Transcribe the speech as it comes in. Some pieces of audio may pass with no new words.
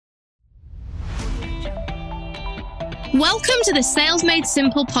Welcome to the Sales Made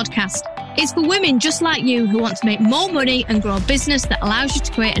Simple podcast. It's for women just like you who want to make more money and grow a business that allows you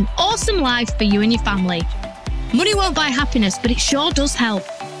to create an awesome life for you and your family. Money won't buy happiness, but it sure does help.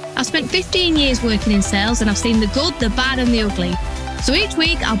 I've spent 15 years working in sales and I've seen the good, the bad and the ugly. So each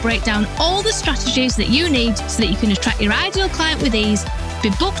week I'll break down all the strategies that you need so that you can attract your ideal client with ease, be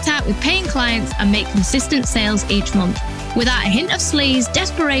booked out with paying clients and make consistent sales each month without a hint of sleaze,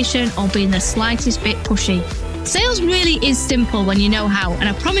 desperation or being the slightest bit pushy. Sales really is simple when you know how, and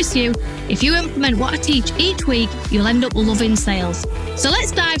I promise you, if you implement what I teach each week, you'll end up loving sales. So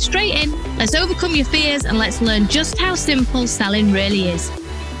let's dive straight in, let's overcome your fears, and let's learn just how simple selling really is.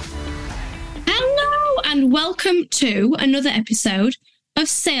 Hello, and welcome to another episode of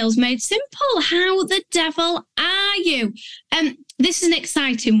Sales Made Simple. How the devil are you? This is an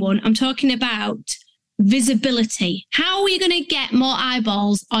exciting one. I'm talking about visibility. How are you going to get more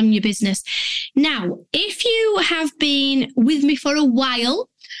eyeballs on your business? Now, if you have been with me for a while,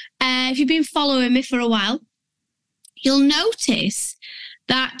 if you've been following me for a while, you'll notice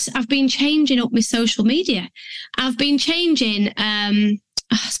that I've been changing up my social media. I've been changing, I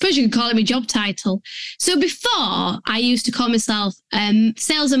suppose you could call it my job title. So before, I used to call myself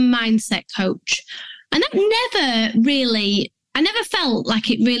sales and mindset coach. And that I never felt like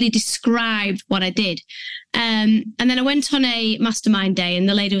it really described what I did. And then I went on a mastermind day and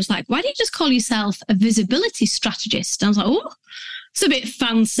the lady was like, why don't you just call yourself a visibility strategist? And I was like, oh, it's a bit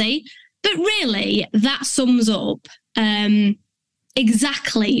fancy. But really, that sums up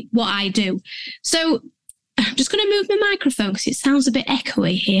exactly what I do. So I'm just going to move my microphone because it sounds a bit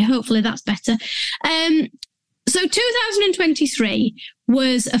echoey here. Hopefully that's better. So 2023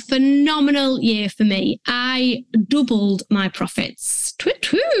 was a phenomenal year for me. I doubled my profits. Now,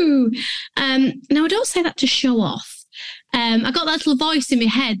 I don't say that to show off. I got that little voice in my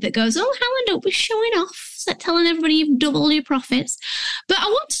head that goes, oh, Helen, don't be showing off. It's like telling everybody you've doubled your profits. But I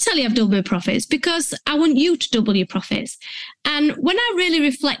want to tell you I've doubled my profits because I want you to double your profits. And when I really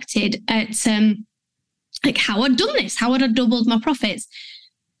reflected at how I'd done this, how had I doubled my profits,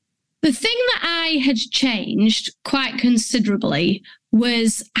 the thing that I had changed quite considerably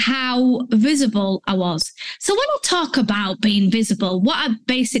was how visible I was. So when I talk about being visible, what I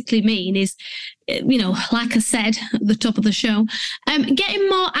basically mean is, like I said at the top of the show, getting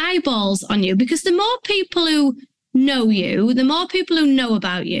more eyeballs on you, because the more people who know you, the more people who know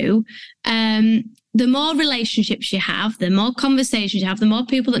about you, the more relationships you have, the more conversations you have, the more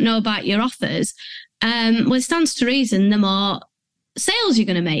people that know about your offers, it stands to reason, the more sales you're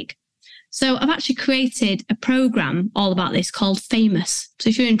going to make. So I've actually created a program all about this called Famous. So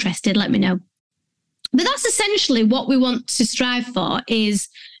if you're interested, let me know. But that's essentially what we want to strive for, is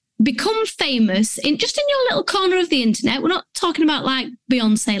become famous in your little corner of the internet. We're not talking about like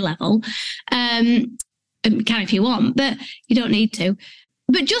Beyonce level. You can if you want, but you don't need to.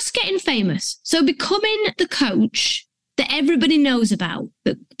 But just getting famous. So becoming the coach that everybody knows about,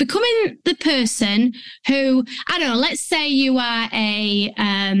 becoming the person who, I don't know, let's say you are a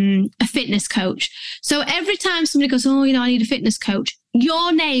fitness coach. So every time somebody goes, oh, I need a fitness coach,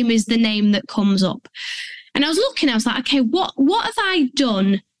 your name is the name that comes up. And I was like, okay, what have I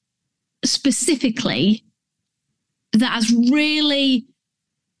done specifically that has really,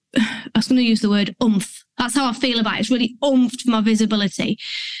 I was going to use the word oomph. That's how I feel about it. It's really oomphed my visibility.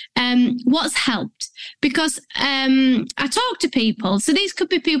 What's helped? Because I talk to people. So these could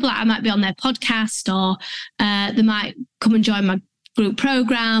be people that I might be on their podcast, or they might come and join my group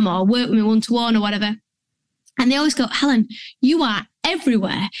program or work with me one-to-one or whatever. And they always go, Helen, you are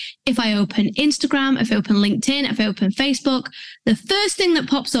everywhere. If I open Instagram, if I open LinkedIn, if I open Facebook, the first thing that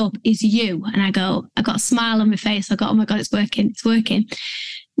pops up is you. And I got a smile on my face. Oh my God, it's working. It's working.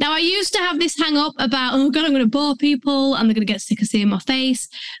 Now, I used to have this hang up about, oh God, I'm going to bore people and they're going to get sick of seeing my face.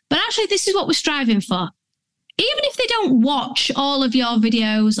 But actually, this is what we're striving for. Even if they don't watch all of your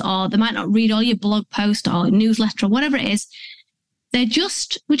videos, or they might not read all your blog post or newsletter or whatever it is, we're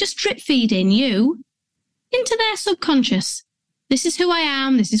just drip feeding you into their subconscious. This is who I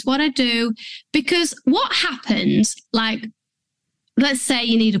am. This is what I do. Because what happens, like, let's say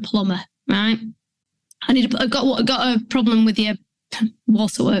you need a plumber, right? I've got a problem with your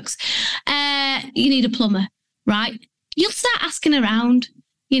waterworks. You need a plumber, right? You'll start asking around.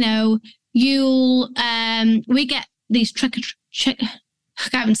 We get these trick or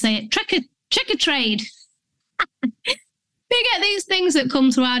trade. We get these things that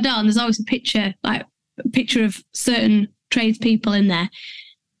come through our door, and there's always a picture of certain tradespeople in there.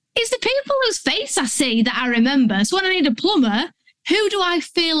 It's the people whose face I see that I remember. So when I need a plumber, who do I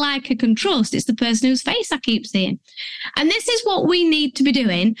feel like I can trust? It's the person whose face I keep seeing. And this is what we need to be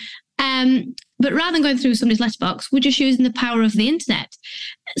doing. But rather than going through somebody's letterbox, we're just using the power of the internet.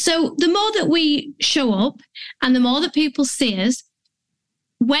 So the more that we show up and the more that people see us,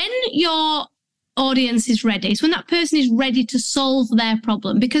 when your audience is ready, so when that person is ready to solve their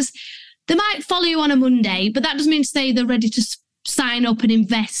problem, because they might follow you on a Monday, but that doesn't mean to say they're ready to sign up and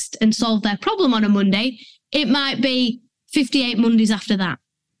invest and solve their problem on a Monday. It might be 58 Mondays after that.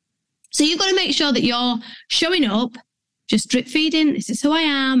 So you've got to make sure that you're showing up, just drip feeding, this is who I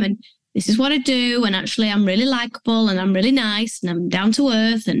am, and this is what I do, and actually I'm really likable, and I'm really nice, and I'm down to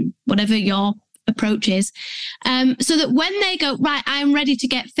earth, and whatever your approach is. So that when they go, right, I'm ready to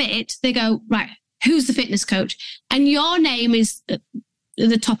get fit, they go, right, who's the fitness coach? And your name is at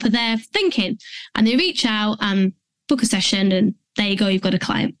the top of their thinking. And they reach out and book a session, and there you go, you've got a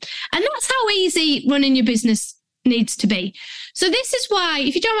client. And that's how easy running your business needs to be. So this is why,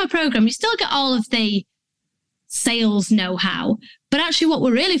 if you join my program, you still get all of the sales know-how, but actually what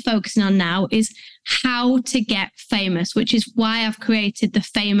we're really focusing on now is how to get famous, which is why I've created the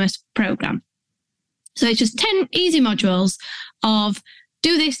Famous program. So it's just 10 easy modules of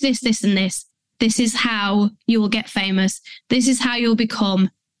do this, this, this, and this. This is how you will get famous. This is how you'll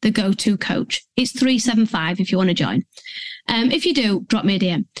become the go-to coach. It's $375 if you want to join. If you do, drop me a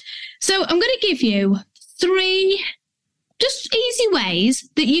DM. So I'm going to give you 3 just easy ways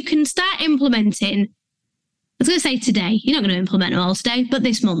that you can start implementing. I was going to say today, you're not going to implement them all today, but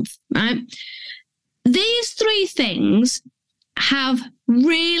this month, right? These 3 things have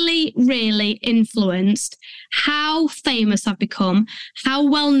really, really influenced how famous I've become, how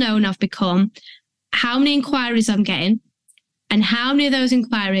well-known I've become, how many inquiries I'm getting, and how many of those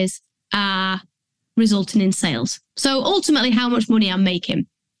inquiries are resulting in sales. So ultimately, how much money I'm making.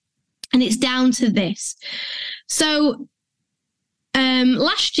 And it's down to this. So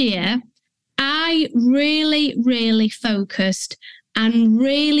last year, I really, really focused and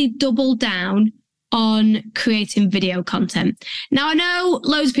really doubled down on creating video content. Now, I know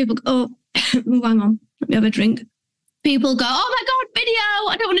loads of people go, oh, hang on, let me have a drink. People go, oh my God, video,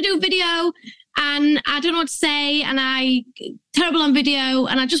 I don't want to do video. And I don't know what to say. And I'm terrible on video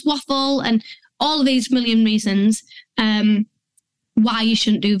and I just waffle and all of these million reasons why you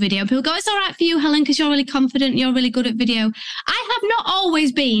shouldn't do video. People go, it's all right for you, Helen, because you're really confident, you're really good at video. I have not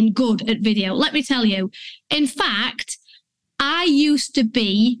always been good at video, let me tell you. In fact, I used to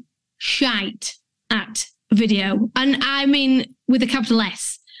be shite at video. And I mean, with a capital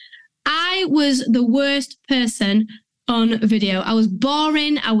S. I was the worst person on video. I was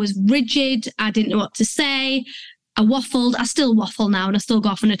boring. I was rigid. I didn't know what to say. I waffled. I still waffle now and I still go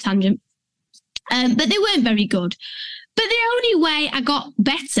off on a tangent. But they weren't very good. But the only way I got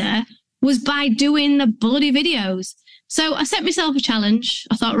better was by doing the bloody videos. So I set myself a challenge.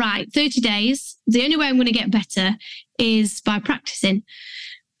 I thought, right, 30 days. The only way I'm going to get better is by practicing.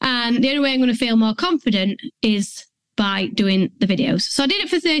 And the only way I'm going to feel more confident is by doing the videos. So I did it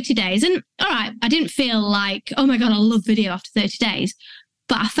for 30 days. And all right, I didn't feel like, oh my God, I love video after 30 days.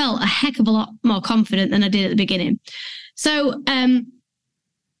 But I felt a heck of a lot more confident than I did at the beginning. So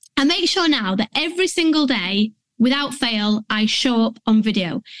I make sure now that every single day, without fail, I show up on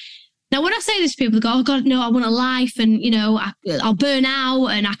video. Now, when I say this to people, they go, oh God, no, I want a life and, you know, I'll burn out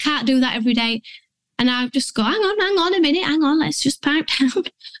and I can't do that every day. And I just go, hang on a minute, let's just pipe down.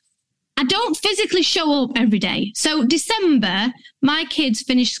 I don't physically show up every day. So December, my kids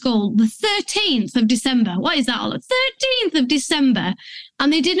finished school the 13th of December. What is that all? 13th of December.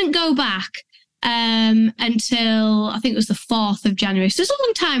 And they didn't go back until, I think it was the 4th of January. So it's a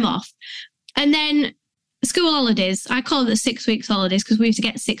long time off. And then school holidays, I call it the 6 weeks holidays because we used to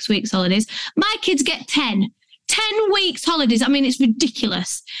get 6 weeks holidays. My kids get 10 weeks holidays. I mean, it's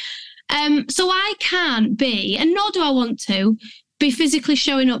ridiculous. So I can't be, and nor do I want to, be physically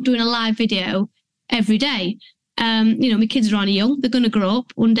showing up doing a live video every day. You know, my kids are only young. They're going to grow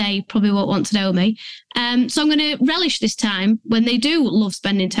up. One day probably won't want to know me. So I'm going to relish this time when they do love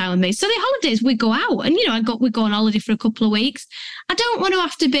spending time with me. So the holidays, we go out and, you know, we go on holiday for a couple of weeks. I don't want to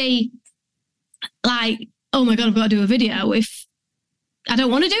have to be like, oh my God, I've got to do a video if I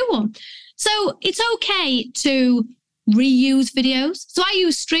don't want to do one. So it's okay to reuse videos. So I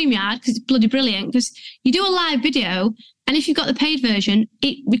use StreamYard because it's bloody brilliant because you do a live video and if you've got the paid version,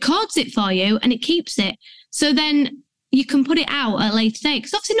 it records it for you and it keeps it. So then you can put it out at a later date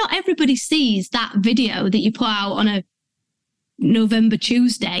because obviously not everybody sees that video that you put out on a November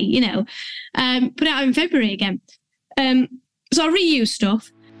Tuesday, you know, put it out in February again. So I reuse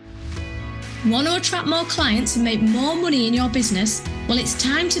stuff. Want to attract more clients and make more money in your business? Well, it's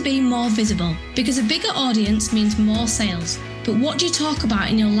time to be more visible because a bigger audience means more sales. But what do you talk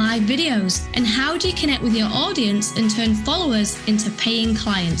about in your live videos? And how do you connect with your audience and turn followers into paying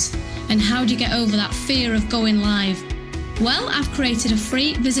clients? And how do you get over that fear of going live? Well, I've created a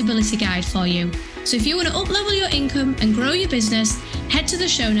free visibility guide for you. So if you want to up-level your income and grow your business, head to the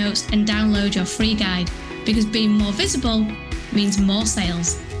show notes and download your free guide, because being more visible means more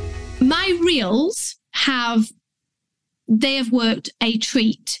sales. My reels have worked a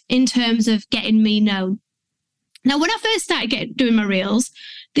treat in terms of getting me known. Now, when I first started doing my reels,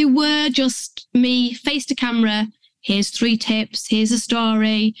 they were just me face to camera. Here's 3 tips. Here's a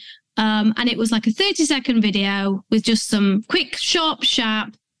story. And it was like a 30-second video with just some quick, sharp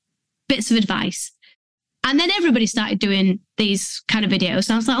bits of advice. And then everybody started doing these kind of videos.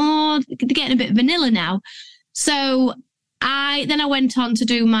 And I was like, oh, they're getting a bit vanilla now. So I went on to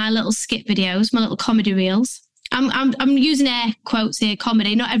do my little skit videos, my little comedy reels. I'm using air quotes here,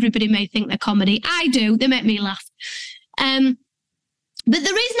 comedy. Not everybody may think they're comedy. I do. They make me laugh. But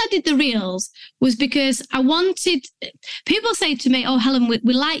the reason I did the reels was because I wanted, people say to me, oh, Helen, we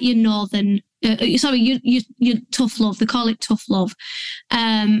like your northern, your tough love. They call it tough love.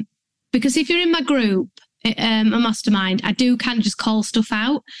 Because if you're in my group, a mastermind, I do kind of just call stuff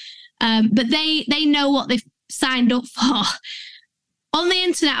out. But they know what they've signed up for. On the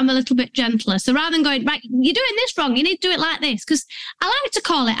internet, I'm a little bit gentler. So rather than going, right, you're doing this wrong, you need to do it like this. Because I like to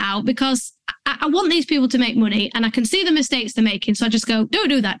call it out because I want these people to make money and I can see the mistakes they're making. So I just go, don't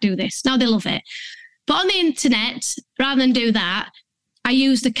do that, do this. Now they love it. But on the internet, rather than do that, I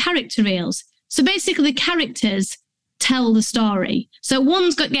use the character reels. So basically the characters tell the story. So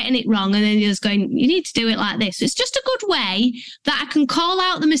one's getting it wrong and then the other's going, you need to do it like this. So it's just a good way that I can call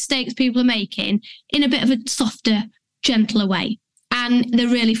out the mistakes people are making in a bit of a softer, gentler way. And they're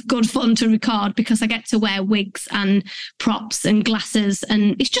really good fun to record because I get to wear wigs and props and glasses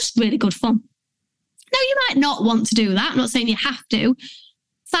and it's just really good fun. Now, you might not want to do that. I'm not saying you have to.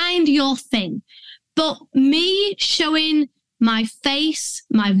 Find your thing. But me showing my face,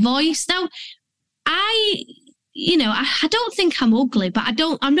 my voice. Now, I don't think I'm ugly, but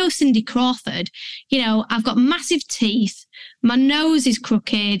I'm no Cindy Crawford. I've got massive teeth. My nose is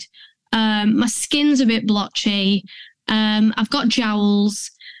crooked. My skin's a bit blotchy. I've got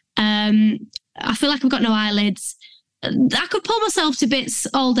jowls. I feel like I've got no eyelids. I could pull myself to bits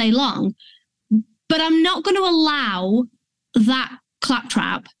all day long, but I'm not going to allow that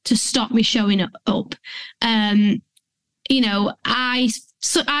claptrap to stop me showing up. I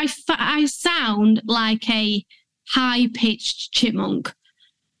sound like a high-pitched chipmunk.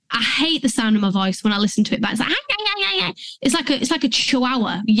 I hate the sound of my voice when I listen to it back. It's like a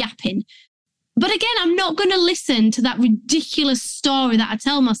chihuahua yapping. But again, I'm not going to listen to that ridiculous story that I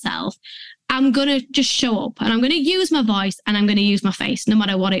tell myself. I'm going to just show up and I'm going to use my voice and I'm going to use my face, no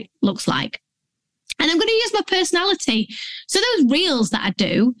matter what it looks like. And I'm going to use my personality. So those reels that I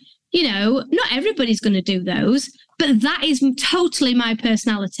do, not everybody's going to do those, but that is totally my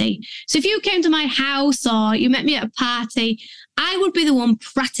personality. So if you came to my house or you met me at a party, I would be the one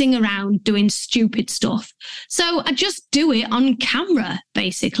prattling around doing stupid stuff. So I just do it on camera,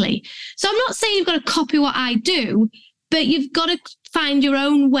 basically. So I'm not saying you've got to copy what I do, but you've got to find your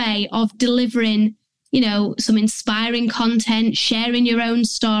own way of delivering, some inspiring content, sharing your own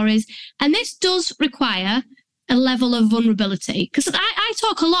stories. And this does require a level of vulnerability because I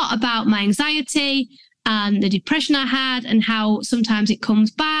talk a lot about my anxiety and the depression I had and how sometimes it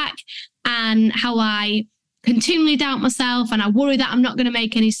comes back and how I continually doubt myself and I worry that I'm not going to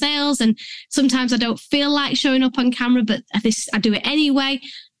make any sales. And sometimes I don't feel like showing up on camera, but I do it anyway.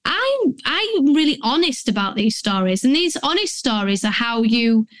 I'm really honest about these stories, and these honest stories are how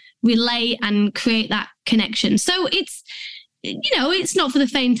you relate and create that connection. So it's not for the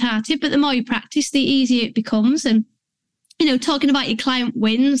faint-hearted, but the more you practice, the easier it becomes. And talking about your client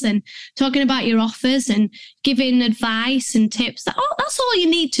wins and talking about your offers and giving advice and tips, that's all you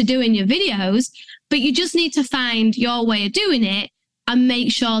need to do in your videos. But you just need to find your way of doing it and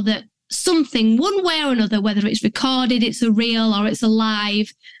make sure that something, one way or another, whether it's recorded, it's a reel or it's a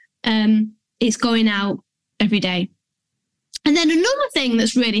live, it's going out every day. And then another thing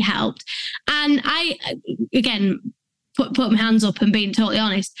that's really helped, and I, again, put my hands up and being totally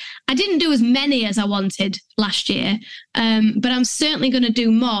honest, I didn't do as many as I wanted last year, but I'm certainly going to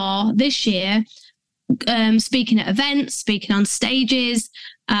do more this year, speaking at events, speaking on stages,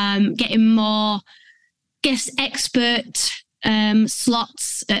 getting more guest expert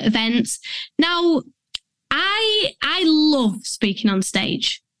slots at events. Now, I love speaking on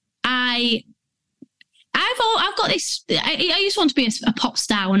stage. I've got this, I used to want to be a pop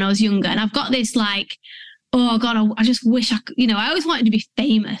star when I was younger, and I've got this like, oh God, I just wish I could, I always wanted to be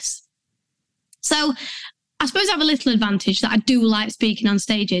famous. So I suppose I have a little advantage that I do like speaking on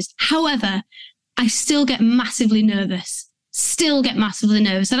stages. However, I still get massively nervous still get massively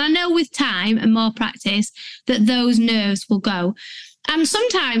nervous. And I know with time and more practice that those nerves will go. And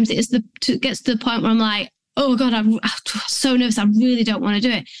sometimes it gets to the point where I'm like, oh God, I'm so nervous. I really don't want to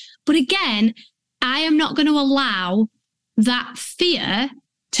do it. But again, I am not going to allow that fear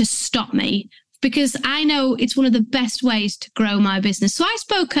to stop me, because I know it's one of the best ways to grow my business. So I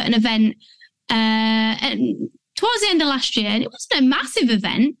spoke at an event towards the end of last year, and it wasn't a massive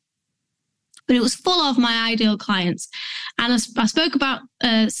event, but it was full of my ideal clients. And I spoke about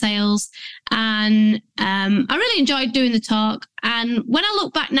sales, and I really enjoyed doing the talk. And when I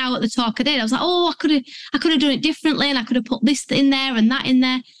look back now at the talk I did, I was like, oh, I could have done it differently, and I could have put this in there and that in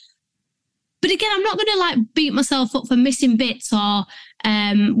there. But again, I'm not going to like beat myself up for missing bits or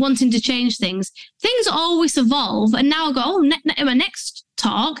wanting to change things. Things always evolve. And now I go, oh, in my next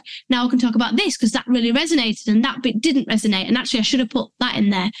talk, now I can talk about this because that really resonated and that bit didn't resonate. And actually, I should have put that in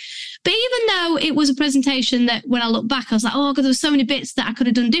there. But even though it was a presentation that when I look back, I was like, oh, God, there were so many bits that I could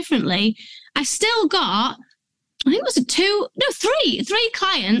have done differently. I still got, I think it was three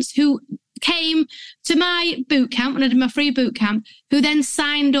clients who came to my boot camp when I did my free boot camp, who then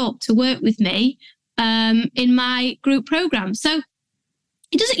signed up to work with me in my group program. So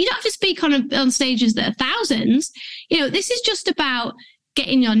you don't have to speak on stages that are thousands. This is just about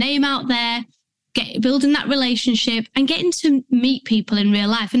getting your name out there, building that relationship and getting to meet people in real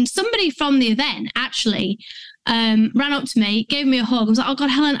life. And somebody from the event actually ran up to me, gave me a hug. I was like, oh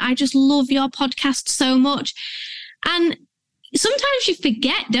God, Helen, I just love your podcast so much. And sometimes you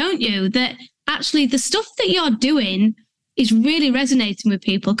forget, don't you, that actually the stuff that you're doing is really resonating with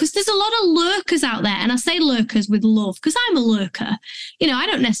people, because there's a lot of lurkers out there. And I say lurkers with love because I'm a lurker. I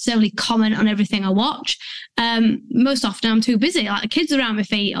don't necessarily comment on everything I watch. Most often I'm too busy, like the kids around my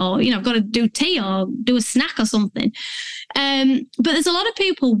feet, or, I've got to do tea or do a snack or something. But there's a lot of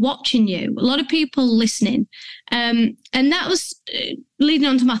people watching you, a lot of people listening. And that was leading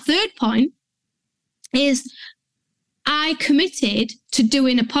on to my third point is I committed to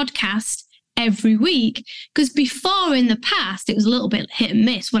doing a podcast every week, because before in the past, it was a little bit hit and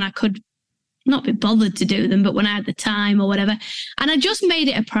miss when I could not be bothered to do them, but when I had the time or whatever. And I just made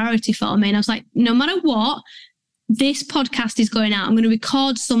it a priority for me. And I was like, no matter what, this podcast is going out. I'm going to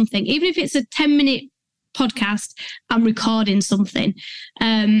record something. Even if it's a 10-minute podcast, I'm recording something.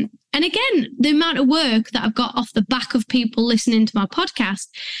 And again, the amount of work that I've got off the back of people listening to my podcast.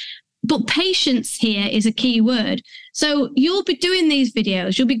 But patience here is a key word. So you'll be doing these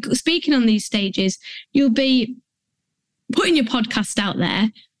videos, you'll be speaking on these stages, you'll be putting your podcast out there,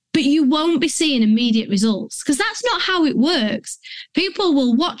 but you won't be seeing immediate results, because that's not how it works. People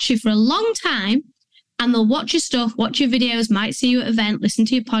will watch you for a long time, and they'll watch your stuff, watch your videos, might see you at an event, listen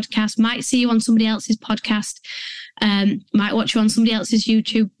to your podcast, might see you on somebody else's podcast, might watch you on somebody else's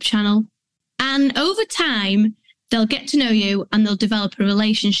YouTube channel. And over time, they'll get to know you and they'll develop a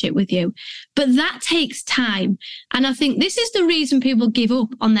relationship with you. But that takes time. And I think this is the reason people give up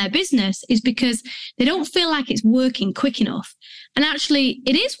on their business, is because they don't feel like it's working quick enough. And actually,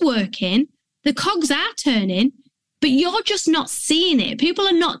 it is working. The cogs are turning, but you're just not seeing it. People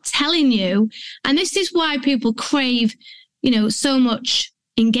are not telling you. And this is why people crave, so much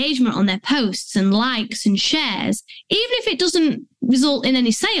engagement on their posts and likes and shares, even if it doesn't result in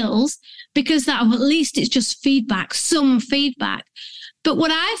any sales, because that, at least it's just feedback, some feedback. But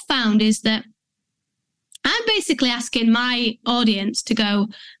what I've found is that I'm basically asking my audience to go,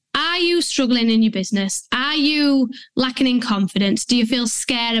 are you struggling in your business? Are you lacking in confidence? Do you feel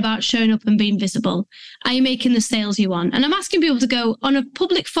scared about showing up and being visible? Are you making the sales you want? And I'm asking people to go on a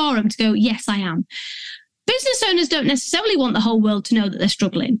public forum to go, yes, I am. Business owners don't necessarily want the whole world to know that they're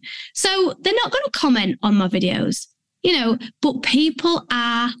struggling. So they're not going to comment on my videos. But people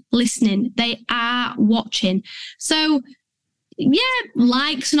are listening. They are watching. So yeah,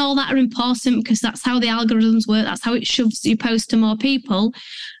 likes and all that are important, because that's how the algorithms work. That's how it shoves your post to more people.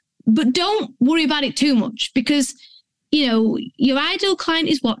 But don't worry about it too much, because, your ideal client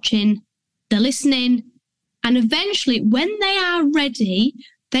is watching, they're listening, and eventually when they are ready,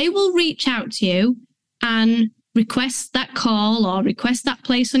 they will reach out to you and request that call or request that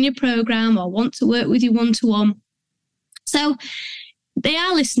place on your program or want to work with you one-to-one. So they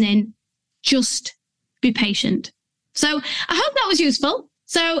are listening, just be patient. So I hope that was useful.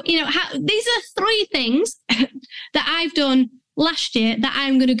 So, these are 3 things that I've done last year that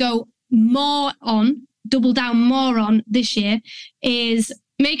I'm going to go more on, double down more on this year, is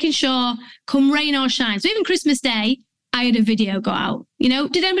making sure come rain or shine. So even Christmas Day, I had a video go out. Did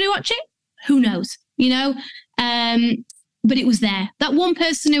anybody watch it? Who knows? But it was there. That one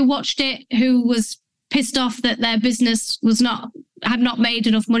person who watched it, who was pissed off that their business was not had not made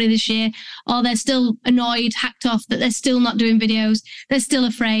enough money this year, or they're still annoyed, hacked off that they're still not doing videos. They're still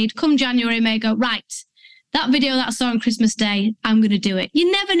afraid. Come January, may go, right, that video that I saw on Christmas Day, I'm going to do it.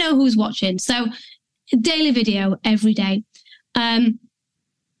 You never know who's watching. So daily video every day.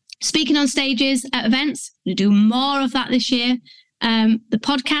 Speaking on stages at events, I'm going to do more of that this year. The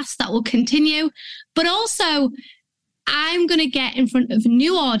podcast, that will continue. But also, I'm going to get in front of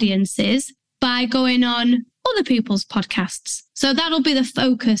new audiences by going on other people's podcasts. So that'll be the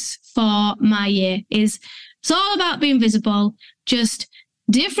focus for my year. It's all about being visible, just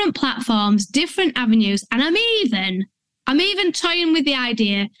different platforms, different avenues. And I'm even toying with the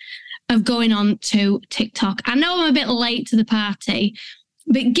idea of going on to TikTok. I know I'm a bit late to the party,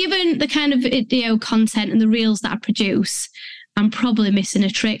 but given the kind of video content and the reels that I produce, I'm probably missing a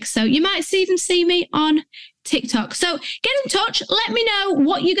trick. So you might even see me on TikTok. So get in touch. Let me know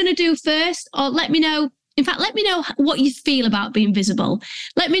what you're going to do first, or let me know what you feel about being visible.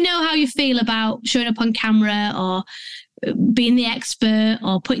 Let me know how you feel about showing up on camera or being the expert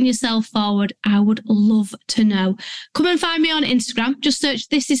or putting yourself forward. I would love to know. Come and find me on Instagram. Just search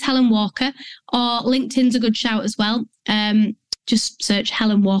This Is Helen Walker, or LinkedIn's a good shout as well. Just search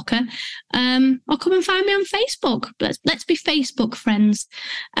Helen Walker, or come and find me on Facebook. Let's be Facebook friends.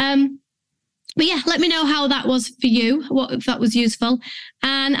 But yeah, let me know how that was for you, if that was useful.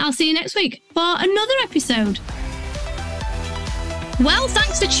 And I'll see you next week for another episode. Well,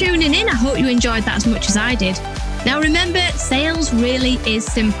 thanks for tuning in. I hope you enjoyed that as much as I did. Now remember, sales really is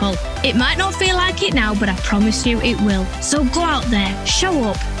simple. It might not feel like it now, but I promise you it will. So go out there, show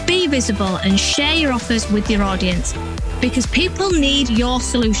up, be visible, and share your offers with your audience. Because people need your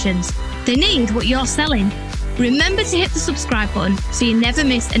solutions. They need what you're selling. Remember to hit the subscribe button so you never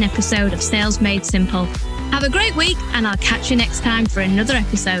miss an episode of Sales Made Simple. Have a great week, and I'll catch you next time for another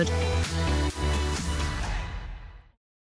episode.